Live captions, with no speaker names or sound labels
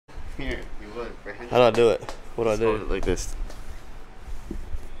Here, you would. How do I do it? What do I do? Hold it like this. There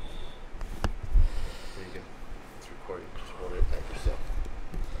you go. It's recording. Just hold it at yourself.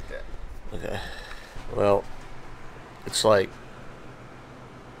 Like that. Okay. Well, it's like,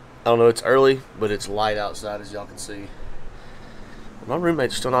 I don't know, it's early, but it's light outside as y'all can see. My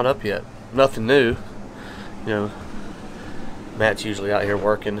roommate's still not up yet. Nothing new. You know, Matt's usually out here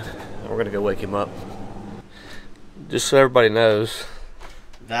working. We're going to go wake him up. Just so everybody knows,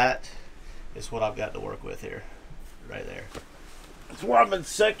 that is what I've got to work with here. Right there. That's why I'm in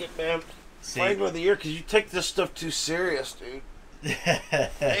second, man. Flavor of the year, because you take this stuff too serious, dude.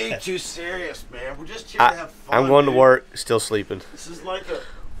 Way too serious, man. We're just here to have fun. I'm going to work, still sleeping. This is like a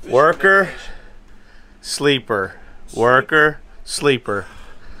worker, vacation. sleeper. Worker, sleeper.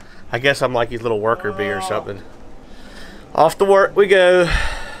 I guess I'm like his little worker bee or something. Off to work we go.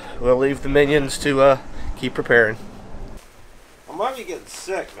 We'll leave the minions to keep preparing. I might be getting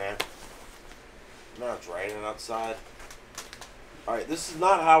sick, man. Now it's raining outside. Alright, this is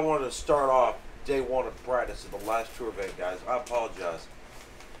not how I wanted to start off day one of practice of the last tour event, guys. I apologize.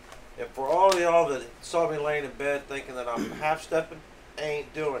 And for all of y'all that saw me laying in bed thinking that I'm half-stepping, I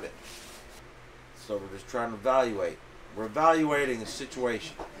ain't doing it. So we're just trying to evaluate. We're evaluating the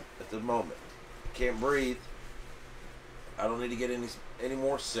situation at the moment. Can't breathe. I don't need to get any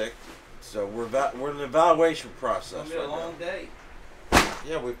more sick. So we're in an evaluation process. It's gonna be a long day.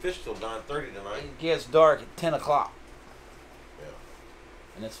 Yeah, we fished till 9:30 tonight. It gets dark at 10 o'clock. Yeah.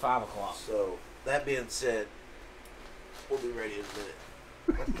 And it's 5 o'clock. So that being said, we'll be ready in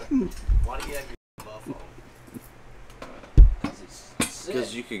a minute. Why do you have your buffalo?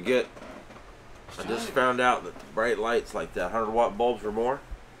 Because you could get. I just found out that the bright lights like that 100-watt bulbs or more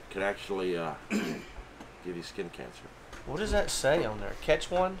can actually give you skin cancer. What does that say on there?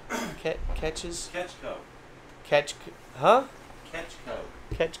 Catch one? Catches? Catchco. Catch? Huh? Catchco.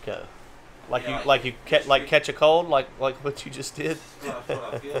 Catchco. Like Yeah, you catch a cold, like what you just did. That's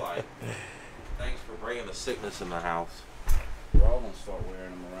what I feel like. Thanks for bringing the sickness in the house. We're all gonna start wearing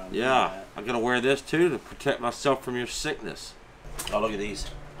them around. Yeah, I'm gonna wear this too to protect myself from your sickness. Oh, look at these.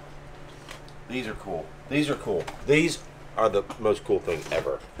 These are cool. These are cool. These are the most cool thing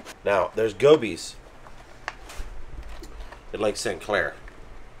ever. Now, there's gobies at Lake St. Clair.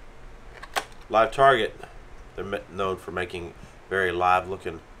 Live Target. They're known for making very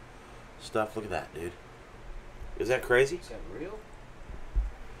live-looking stuff. Look at that, dude. Is that crazy? Is that real?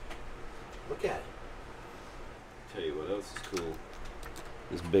 Look at it. Tell you what else is cool.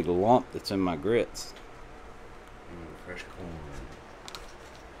 This big lump that's in my grits. Fresh corn.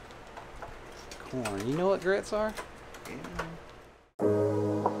 Corn. You know what grits are? Yeah.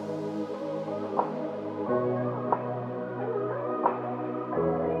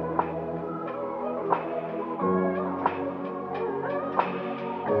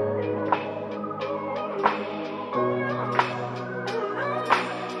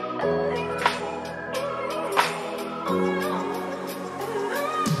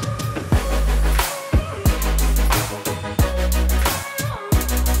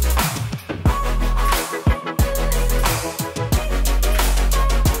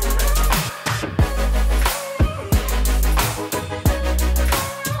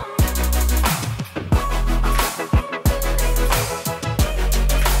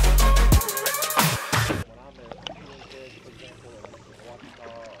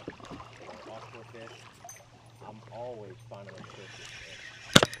 Always finding them fish.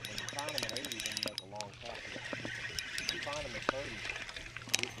 When you find them at 80, then you make a long cast. If you find them at 30,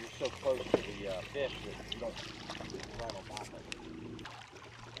 you're so close to the fish that you don't right on top of it.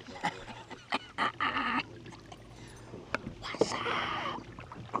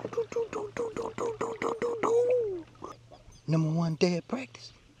 Number one day of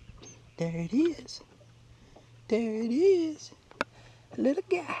practice. There it is. There it is. Little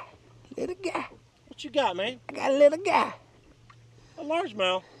guy. Little guy. What you got, man? I got a little guy. A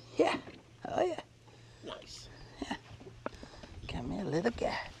largemouth? Yeah. Oh, yeah. Nice. Yeah. Come here, little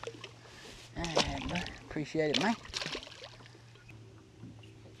guy. All right, bro. Appreciate it, man.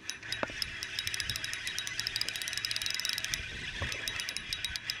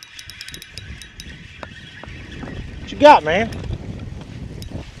 What you got, man?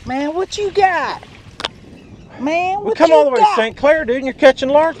 Man, what you got? Man, what you got? We come all the way to St. Clair, dude, and you're catching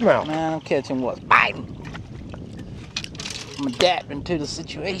largemouth. Man, I'm catching what's biting. I'm adapting to the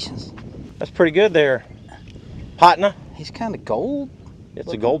situations. That's pretty good there, partner. He's kind of gold.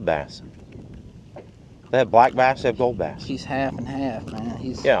 It's a gold bass. They have black bass, they have gold bass. He's half and half, man.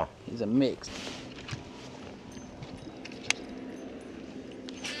 He's a mix.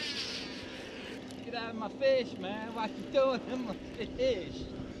 Get out of my fish, man. What you doing in my fish?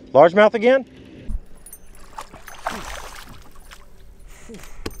 Largemouth again?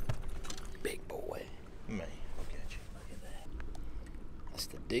 Big boy. Man, look at you. Look at that. That's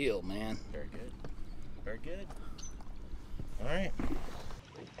the deal, man. Very good. Very good. All right.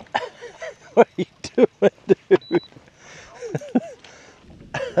 What are you doing, dude?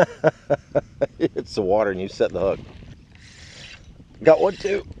 It's the water and you set the hook. Got one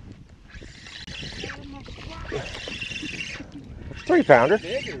too. 3-pounder.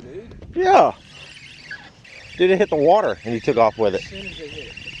 Bigger, dude. Yeah. Dude, it hit the water and you took off with it. As soon as it hit.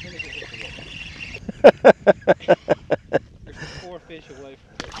 As soon as it hit the water. There's 4 fish away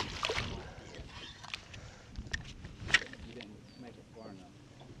from it. You didn't make it far enough.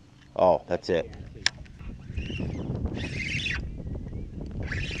 Oh, that's it.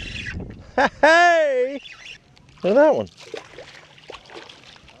 Hey! Look at that one.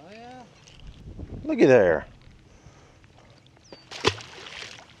 Oh yeah. Looky there.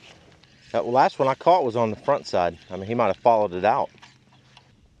 That last one I caught was on the front side. I mean, he might have followed it out.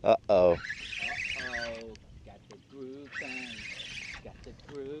 Uh-oh. Uh-oh. Got the groove thing. Got the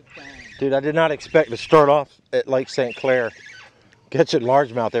groove thing. Dude, I did not expect to start off at Lake St. Clair catching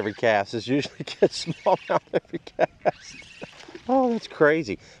largemouth every cast. It's usually catch smallmouth every cast. Oh, that's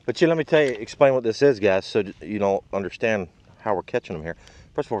crazy. But let me tell you, explain what this is, guys, so you don't understand how we're catching them here.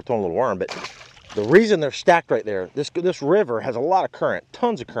 First of all, we're throwing a little worm, but the reason they're stacked right there, this river has a lot of current,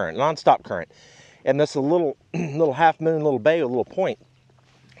 tons of current, non-stop current. And this little half moon, little bay, a little point.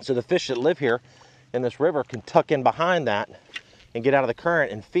 So the fish that live here in this river can tuck in behind that and get out of the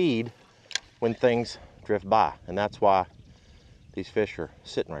current and feed when things drift by. And that's why these fish are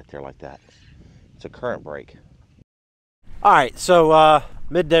sitting right there like that. It's a current break. All right, so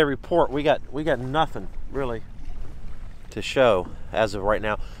midday report. We got nothing really to show as of right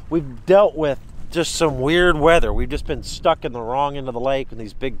now. We've dealt with just some weird weather. We've just been stuck in the wrong end of the lake, and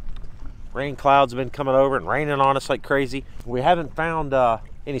these big rain clouds have been coming over and raining on us like crazy. We haven't found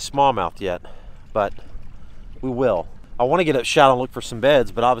any smallmouth yet, but we will. I want to get up shallow and look for some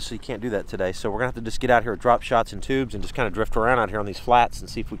beds, but obviously you can't do that today. So we're gonna have to just get out here with drop shots and tubes and just kind of drift around out here on these flats and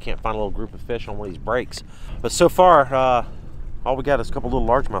see if we can't find a little group of fish on one of these breaks. But so far, all we got is a couple little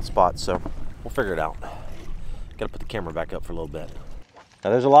largemouth spots, so we'll figure it out. Gotta put the camera back up for a little bit. Now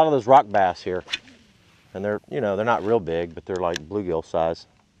there's a lot of those rock bass here, and they're not real big, but they're like bluegill size.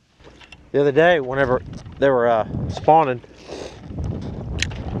 The other day, whenever they were spawning,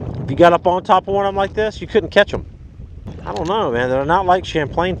 if you got up on top of one of them like this, you couldn't catch them. I don't know, man. They're not like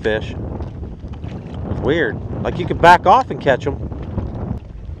Champlain fish. It's weird. Like you could back off and catch them.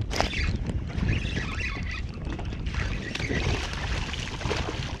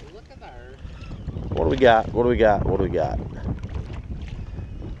 Look at there. What do we got? What do we got? What do we got?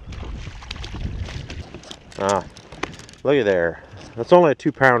 Ah, look at there. That's only a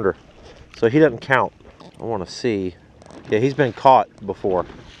 2-pounder, so he doesn't count. I want to see. Yeah, he's been caught before.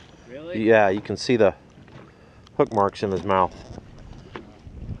 Really? Yeah, you can see the hook marks in his mouth.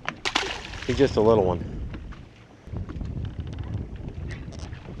 He's just a little one.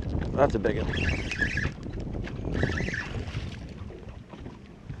 That's a big one.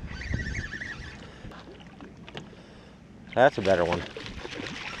 That's a better one.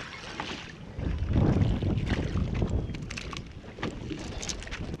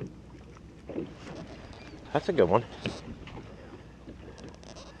 That's a good one.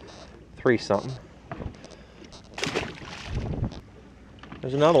 3 something.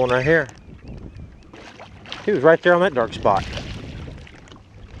 There's another one right here. He was right there on that dark spot.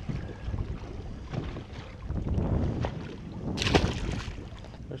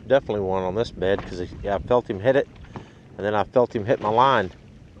 There's definitely one on this bed because I felt him hit it, and then I felt him hit my line.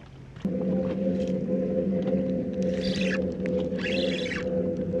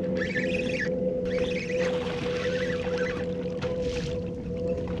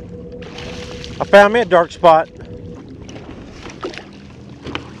 I found me a dark spot.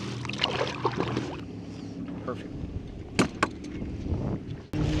 Perfect.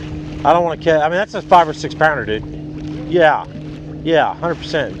 I don't want to catch. I mean, that's a 5 or 6 pounder, dude. Yeah,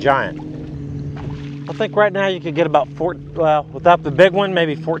 100% giant. I think right now you could get about 4. Well, without the big one,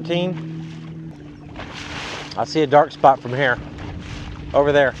 maybe 14. I see a dark spot from here,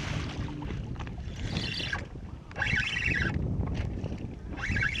 over there.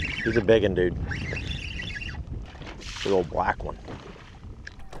 He's a big one, dude. Big old black one.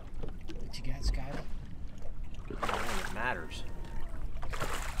 What you got, Skyler? It matters.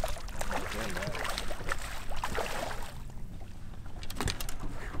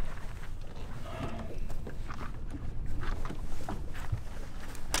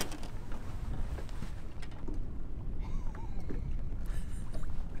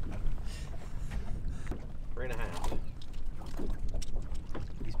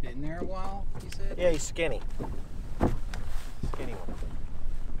 a while, you said? Yeah, he's skinny. Skinny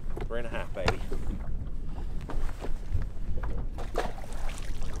one. 3.5, baby.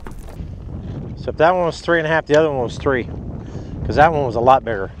 So if that one was 3.5, the other one was 3. Because that one was a lot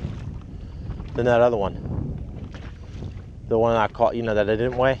bigger than that other one. The one I caught, you know, that I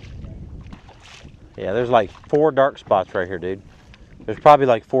didn't weigh. Yeah, there's like 4 dark spots right here, dude. There's probably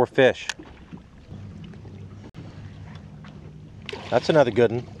like 4 fish. That's another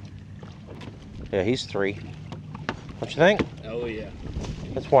good one. Yeah, he's 3. Don't you think? Oh yeah.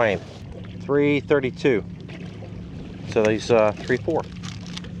 That's Wayne. 332. So he's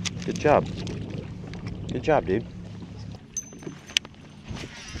 3-4. Good job. Good job, dude.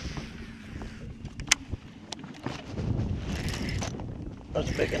 That's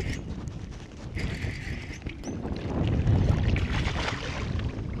a big one.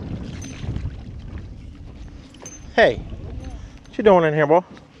 Hey, what you doing in here, boy?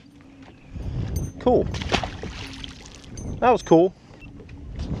 Cool. That was cool.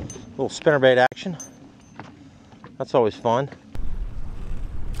 Little spinnerbait action. That's always fun.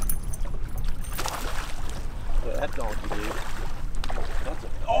 Look at that donkey, dude. That's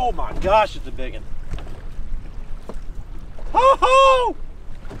oh my gosh, it's a big one. Ho ho!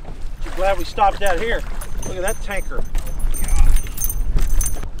 I'm glad we stopped out here. Look at that tanker.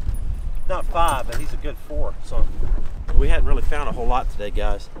 Not 5, but he's a good 4. So we hadn't really found a whole lot today,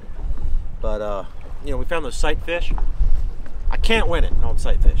 guys. But you know, we found those sight fish. I can't win it on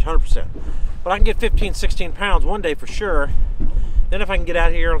sight fish, 100%. But I can get 15, 16 pounds one day for sure. Then if I can get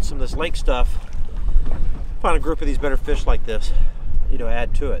out here on some of this lake stuff, find a group of these better fish like this, you know,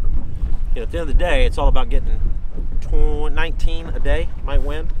 add to it. You know, at the end of the day, it's all about getting 19 a day, might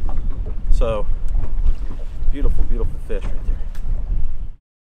win. So, beautiful, beautiful fish right there.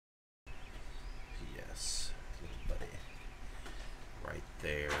 Yes, little buddy. Right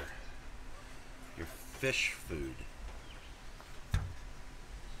there. Your fish food.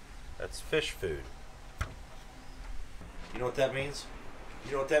 That's fish food. You know what that means?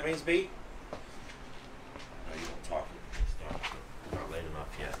 You know what that means, B? No, you don't talk. It's not late enough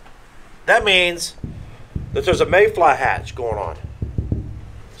yet. That means that there's a mayfly hatch going on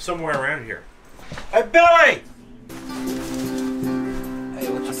somewhere around here. Hey, Billy! Hey,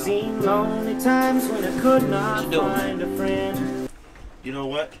 what you seen lonely times when I could not find a friend. You know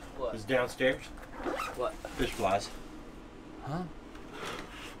what? What? It's downstairs. What? Fish flies. Huh?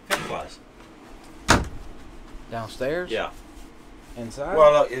 Fish flies. Downstairs? Yeah. Inside?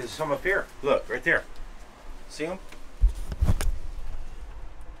 Well, look, there's some up here. Look, right there. See them?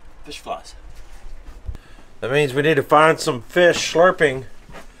 Fish flies. That means we need to find some fish slurping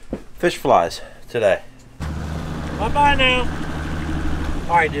fish flies today. Bye-bye now.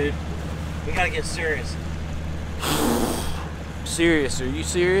 All right, dude. We gotta get serious. Serious? Are you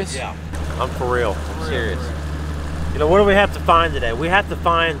serious? Yeah. I'm for real. I'm serious. You know, what do we have to find today? We have to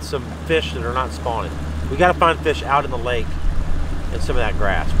find some fish that are not spawning. We got to find fish out in the lake and some of that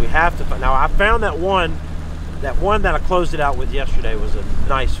grass. We have to find. Now, I found that one that I closed it out with yesterday was a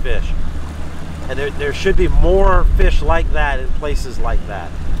nice fish. And there should be more fish like that in places like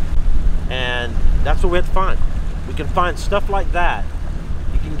that. And that's what we have to find. We can find stuff like that.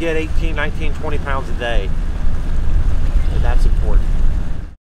 You can get 18, 19, 20 pounds a day. And that's important.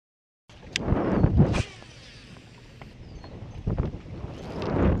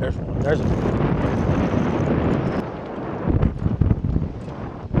 There's a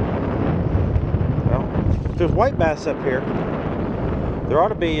well, if there's white bass up here, there ought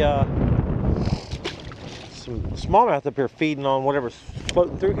to be some smallmouth up here feeding on whatever's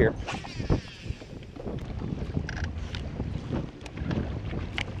floating through here.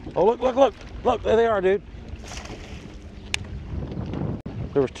 Oh, look, look, look, look, there they are, dude.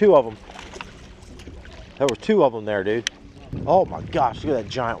 There was 2 of them. There were 2 of them there, dude. Oh my gosh, look at that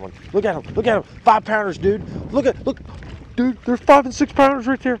giant one. Look at him, look at him. 5-pounders, dude. Look, dude, there's 5 and 6 pounders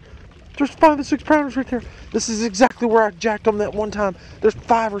right there. There's 5 and 6 pounders right there. This is exactly where I jacked them that one time. There's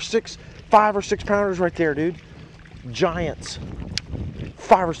 5 or 6 pounders right there, dude. Giants.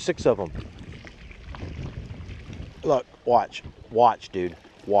 5 or 6 of them. Look, watch, dude.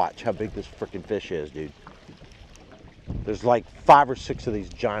 Watch how big this freaking fish is, dude. There's like 5 or 6 of these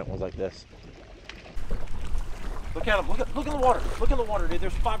giant ones like this. Look at them. Look in the water. Look in the water, dude.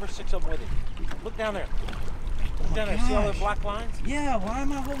 There's 5 or 6 of them with him. Look down there. Look down there. See all those black lines? Yeah, why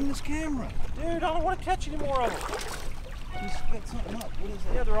am I holding this camera? Dude, I don't want to catch any more of them. You spit something up. What is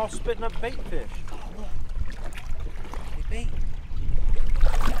that? Yeah, they're all spitting up bait fish. Oh, look. Hey, bait.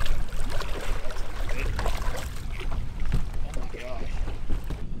 Oh my gosh.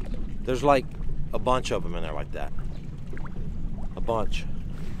 There's like a bunch of them in there like that. A bunch.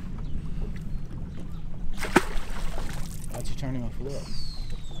 don't you turn him off a little?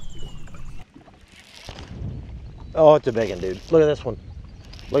 Oh, it's a big one, dude. Look at this one.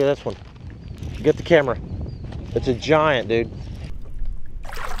 Look at this one. Get the camera. It's a giant, dude.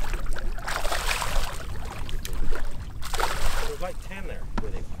 There's like 10 there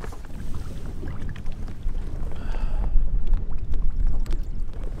with him.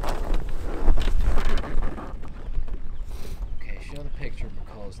 Okay, show the picture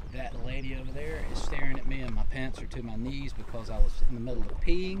because that lady over there is staring at me and my pants are to my knees because I was in the middle of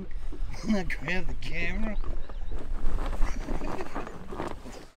peeing. I grabbed the camera.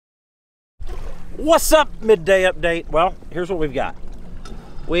 What's up, midday update? Well, here's what we've got.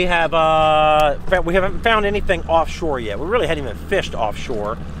 We haven't found anything offshore yet. We really hadn't even fished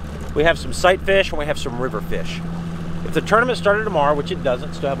offshore. We have some sight fish and we have some river fish. If the tournament started tomorrow, which it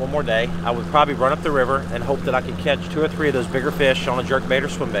doesn't, still have one more day, I would probably run up the river and hope that I could catch 2 or 3 of those bigger fish on a jerkbait or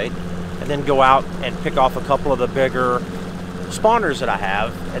swim bait, and then go out and pick off a couple of the bigger spawners that I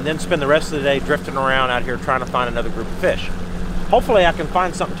have, and then spend the rest of the day drifting around out here trying to find another group of fish. Hopefully I can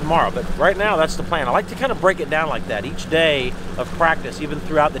find something tomorrow, but right now that's the plan. I like to kind of break it down like that. Each day of practice, even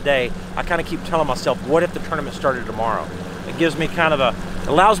throughout the day, I kind of keep telling myself, what if the tournament started tomorrow? It gives me kind of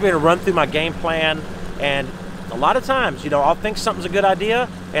allows me to run through my game plan, and a lot of times, you know, I'll think something's a good idea,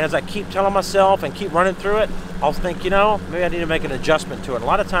 and as I keep telling myself and keep running through it, I'll think, you know, maybe I need to make an adjustment to it. A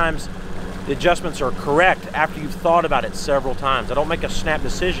lot of times, the adjustments are correct after you've thought about it several times. I don't make a snap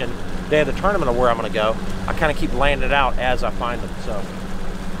decision day of the tournament of where I'm going to go. I kind of keep laying it out as I find them. So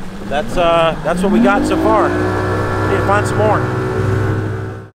that's what we got so far. We need to find some more.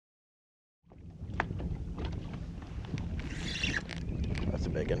 That's a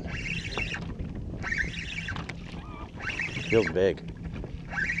big one. Feels big.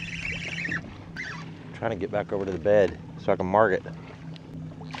 I'm trying to get back over to the bed so I can mark it.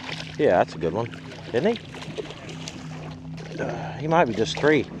 Yeah, that's a good one, isn't he? He might be just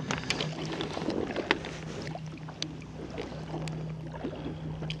 3.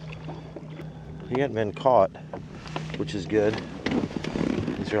 He hadn't been caught, which is good.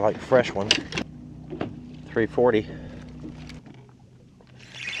 These are like fresh ones. 340.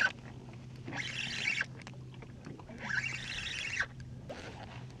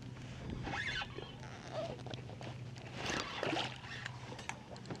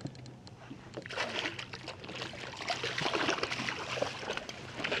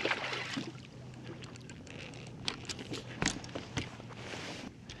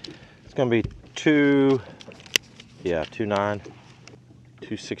 It's gonna be 2.9,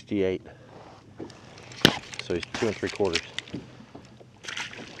 268. So he's 2 3/4.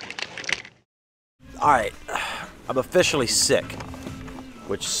 All right, I'm officially sick,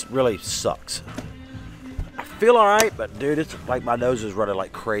 which really sucks. I feel all right, but dude, it's like my nose is running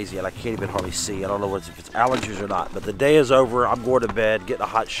like crazy and I can't even hardly see. I don't know if it's allergies or not, but the day is over. I'm going to bed, getting a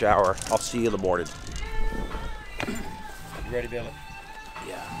hot shower. I'll see you in the morning. You ready, Billy?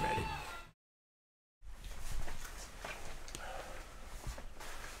 Yeah, I'm ready.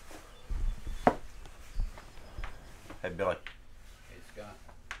 Hey, Billy. Hey, Scott.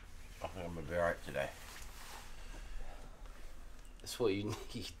 I think I'm going to be all right today. That's what you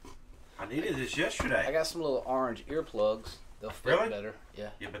need. I needed this yesterday. I got some little orange earplugs. They'll fit better. Yeah.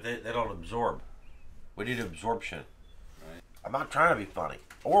 Yeah, but they don't absorb. We need absorption. Right. I'm not trying to be funny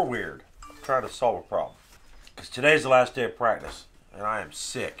or weird. I'm trying to solve a problem. Because today's the last day of practice, and I am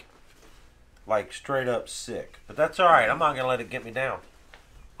sick. Like, straight up sick. But that's all right. I'm not going to let it get me down.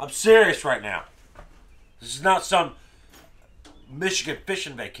 I'm serious right now. This is not some Michigan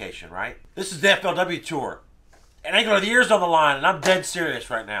fishing vacation, right? This is the FLW Tour. And Angler of the Year's on the line, and I'm dead serious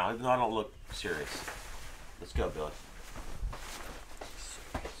right now, even though I don't look serious. Let's go, Billy.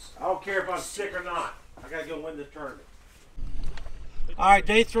 I don't care if I'm sick or not. I gotta go win this tournament. All right,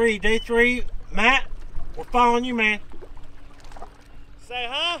 day three. Matt, we're following you, man. Say,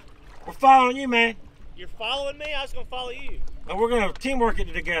 huh? We're following you, man. You're following me? I was gonna follow you. And we're gonna teamwork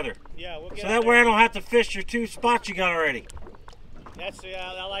it together. Yeah, we'll get So out that there. way I don't have to fish your 2 spots you got already.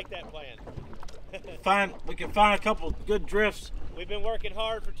 I like that plan. We can find a couple good drifts. We've been working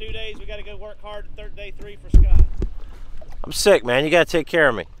hard for 2 days. We got to go work hard day 3 for Scott. I'm sick, man. You gotta take care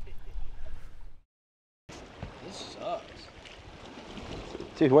of me. This sucks.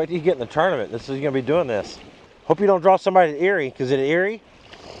 Dude, wait till you get in the tournament. This is gonna be doing this. Hope you don't draw somebody at Erie, because at Erie,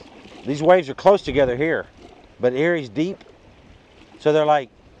 these waves are close together here. But Erie's deep, so they're like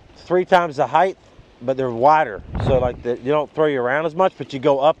 3 times the height, but they're wider. So like you don't throw you around as much, but you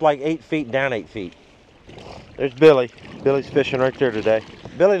go up like 8 feet, down 8 feet. There's Billy. Billy's fishing right there today.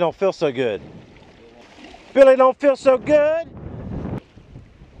 Billy don't feel so good. Billy don't feel so good.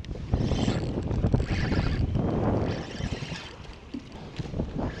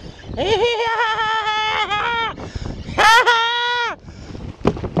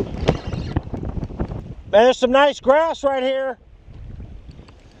 Man, there's some nice grass right here.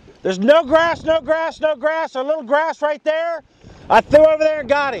 There's no grass, no grass, no grass. A little grass right there. I threw over there and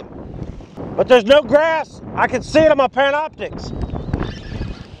got him. But there's no grass. I can see it on my Panoptics.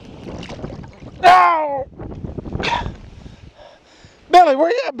 No! Billy, where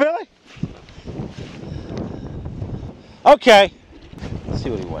you at, Billy? Okay. Let's see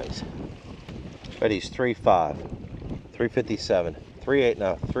what he weighs. But he's 3'5", 357, 3'8",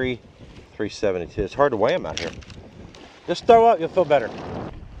 no, 372. It's hard to weigh him out here. Just throw up, you'll feel better.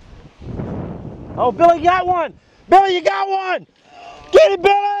 Oh, Billy, you got one! Billy, you got one! Get him,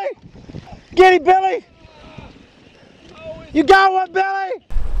 Billy! Get him, Billy! You got one, Billy!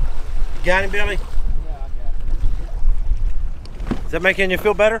 You got him, Billy? Yeah, I got it. Is that making you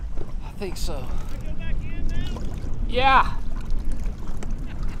feel better? I think so. Yeah.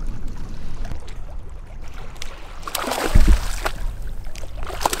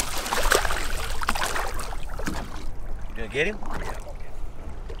 You gonna get him?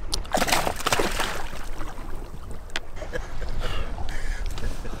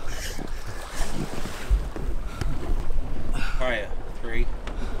 All right, three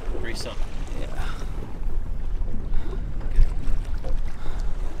something. Yeah.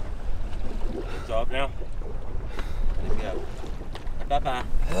 It's up now. Let me go. Bye-bye.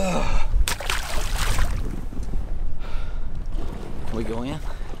 Can we go in? I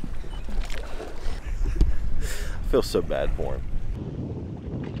feel so bad for him.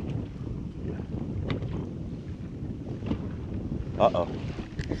 Uh-oh.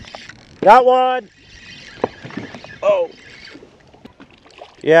 Got one! Oh!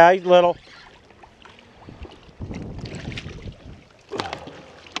 Yeah, he's little.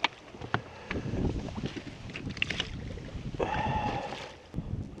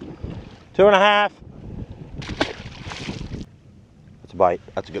 Two and a half. That's a bite.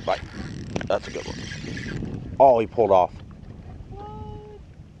 That's a good bite. That's a good one. Oh, he pulled off. What?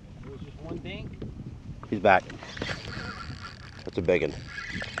 It was just one dink? He's back. That's a big one.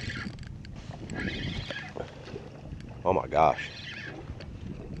 Oh my gosh.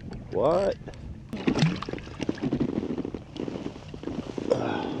 What?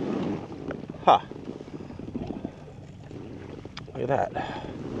 Huh. Look at that.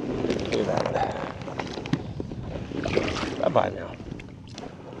 Look at that. Bye-bye now.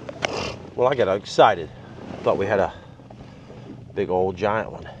 Well, I got excited. Thought we had a big old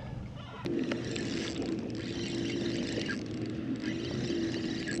giant one.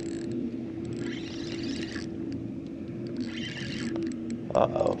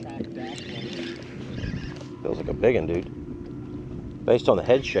 Uh-oh. Feels like a big one, dude. Based on the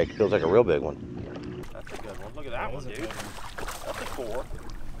head shake, it feels like a real big one. That's a good one. Look at that one, dude. That's a 4.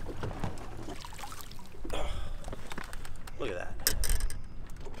 Look at that.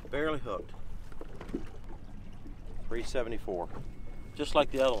 Barely hooked. 374. Just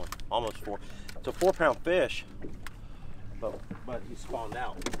like the other one. Almost 4. It's a 4-pound fish, but he spawned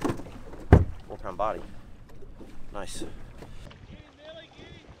out. 4-pound body. Nice.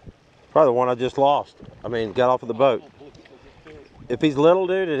 Probably the one I just lost. I mean, got off of the boat. If he's little,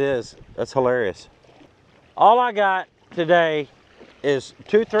 dude, it is. That's hilarious. All I got today is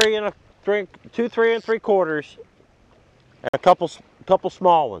 2 3 3/4, and a couple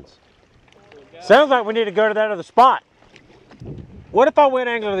small ones. Sounds like we need to go to that other spot. What if I went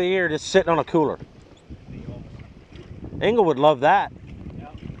angler of the year just sitting on a cooler? Engel would love that.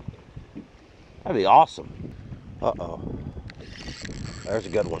 That'd be awesome. Uh-oh. There's a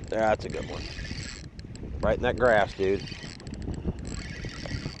good one. That's a good one. Right in that grass, dude.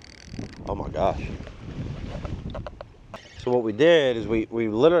 Oh my gosh. So what we did is we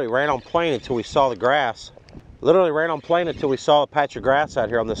literally ran on plane until we saw the grass. Literally ran on plane until we saw a patch of grass out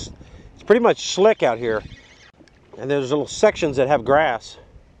here on this. It's pretty much slick out here. And there's little sections that have grass.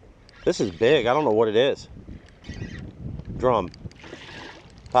 This is big. I don't know what it is. Drum.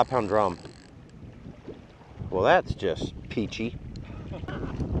 5-pound drum. Well, that's just peachy. Oh,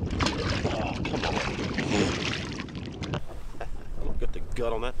 come on. Look at the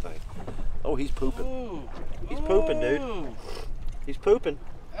gut on that thing. Oh, he's pooping. Ooh. He's pooping, dude. He's pooping.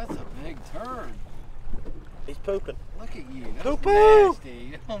 That's a big turd. He's pooping. Look at you. That's Poo-poo.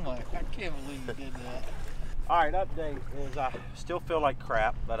 nasty. Oh my, I can't believe you did that. All right, update is I still feel like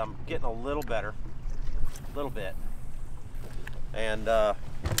crap, but I'm getting a little better. A little bit. And,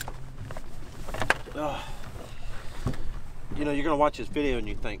 you know, you're going to watch this video and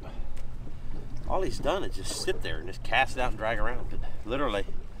you think, all he's done is just sit there and just cast it out and drag around. But literally,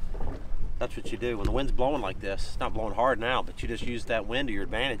 that's what you do. When the wind's blowing like this, it's not blowing hard now, but you just use that wind to your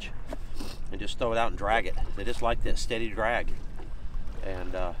advantage and just throw it out and drag it. They just like that steady drag.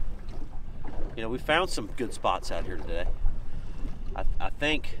 And You know, we found some good spots out here today. I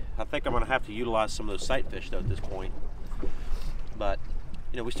think I'm going to have to utilize some of those sight fish though at this point. But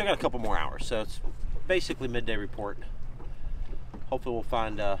you know, we still got a couple more hours, so it's basically midday report. Hopefully we'll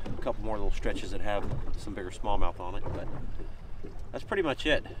find a couple more little stretches that have some bigger smallmouth on it, but that's pretty much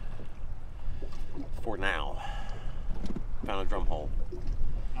it for now. Found a drum hole.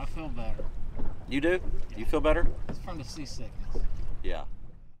 I feel better. You do? You feel better? It's from the seasickness. Yeah.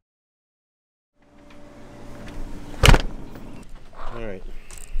 All right,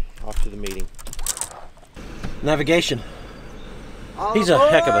 off to the meeting. Navigation. He's a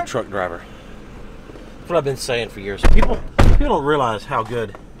heck of a truck driver. That's what I've been saying for years. People don't realize how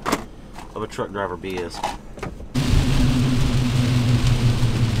good of a truck driver B is.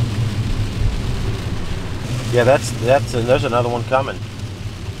 Yeah, there's another one coming.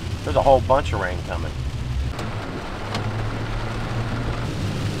 There's a whole bunch of rain coming.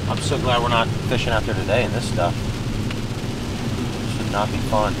 I'm so glad we're not fishing out there today in this stuff. It should not be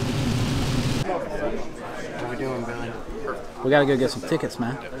fun. What are we doing, Billy? We gotta go get some tickets,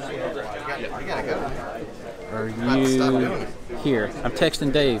 man. We gotta go. Are About to stop doing you it. here? I'm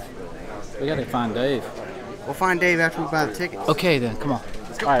texting Dave. We gotta find Dave. We'll find Dave after we buy the tickets. Okay then, come on.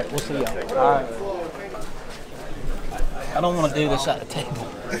 All right, we'll see y'all. All right. I don't want to do this at the table.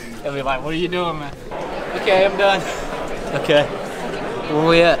 They'll be like, "What are you doing, man?" Okay, I'm done. Okay. Where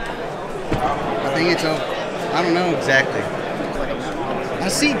we at? I think it's over. I don't know exactly. I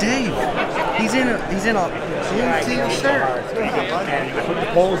see Dave. He's in a blue teal shirt.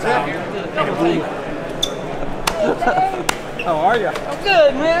 How are you? I'm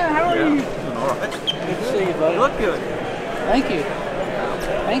good, man. How are you? Good to see you, buddy. You look good. Thank you.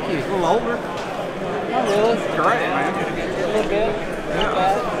 Thank you. A little older. Not really. Great, man. A little bit. Not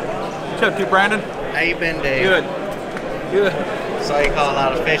bad. What's up, to Brandon? How you been, Dave? Good. Good. So you call a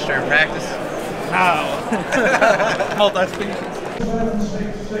lot of fish during practice? No. Multi-species.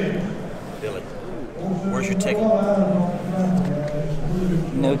 Billy, where's your ticket?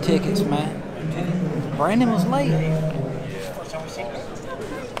 No tickets, man. Brandon was late.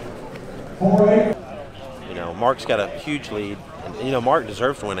 You know, Mark's got a huge lead. And, you know, Mark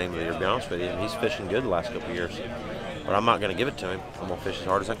deserves to win England, to be honest with you. He's fishing good the last couple of years. But I'm not going to give it to him. I'm going to fish as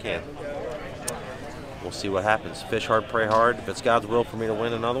hard as I can. We'll see what happens. Fish hard, pray hard. If it's God's will for me to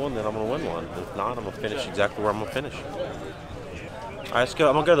win another one, then I'm going to win one. If not, I'm going to finish exactly where I'm going to finish. All right, let's go.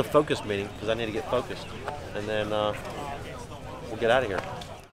 I'm going to go to the focus meeting because I need to get focused. And then we'll get out of here.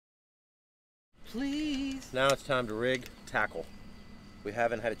 Please. Now it's time to rig tackle. We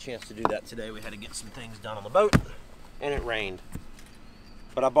haven't had a chance to do that today. We had to get some things done on the boat, and it rained.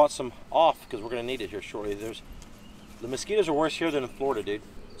 But I bought some off because we're going to need it here shortly. The mosquitoes are worse here than in Florida, dude.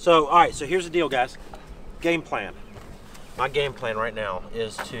 So, all right, so here's the deal, guys. Game plan. My game plan right now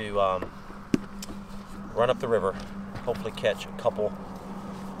is to run up the river, hopefully catch a couple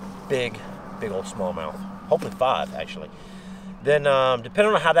big old smallmouth. Hopefully 5, actually. Then,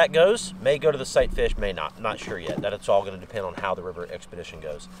 depending on how that goes, may go to the sight fish, may not. Not sure yet. That's all going to depend on how the river expedition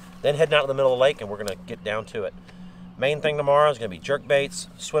goes. Then heading out to the middle of the lake, and we're going to get down to it. Main thing tomorrow is going to be jerk baits,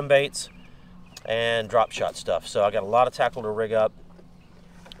 swim baits, and drop shot stuff. So I got a lot of tackle to rig up.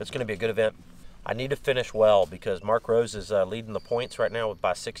 It's going to be a good event. I need to finish well because Mark Rose is leading the points right now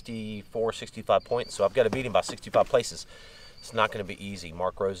by 64, 65 points. So I've got to beat him by 65 places. It's not going to be easy.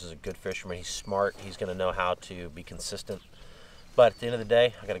 Mark Rose is a good fisherman. He's smart. He's going to know how to be consistent. But at the end of the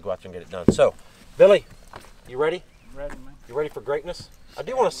day, I got to go out there and get it done. So, Billy, you ready? I'm ready, man. You ready for greatness? I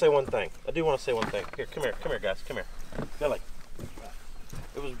do want to say one thing. Here, come here, guys, come here. Billy,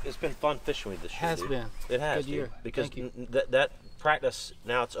 it's been fun fishing with this year. Has been. It has, Good year. dude. Because Thank you. that practice,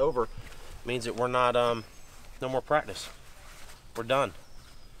 now it's over, means that we're not, no more practice. We're done.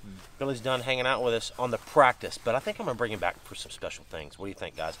 Billy's done hanging out with us on the practice, but I think I'm going to bring him back for some special things. What do you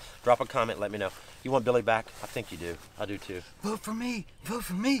think, guys? Drop a comment, let me know. You want Billy back? I think you do. I do too. Vote for me. Vote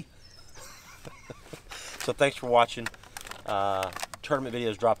for me. So thanks for watching. Tournament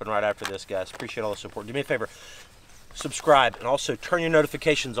videos dropping right after this, guys. Appreciate all the support. Do me a favor, subscribe, and also turn your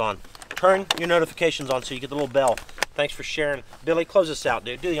notifications on. Turn your notifications on so you get the little bell. Thanks for sharing. Billy, close us out,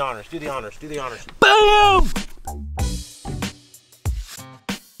 dude. Do the honors. Do the honors. Do the honors. Boom!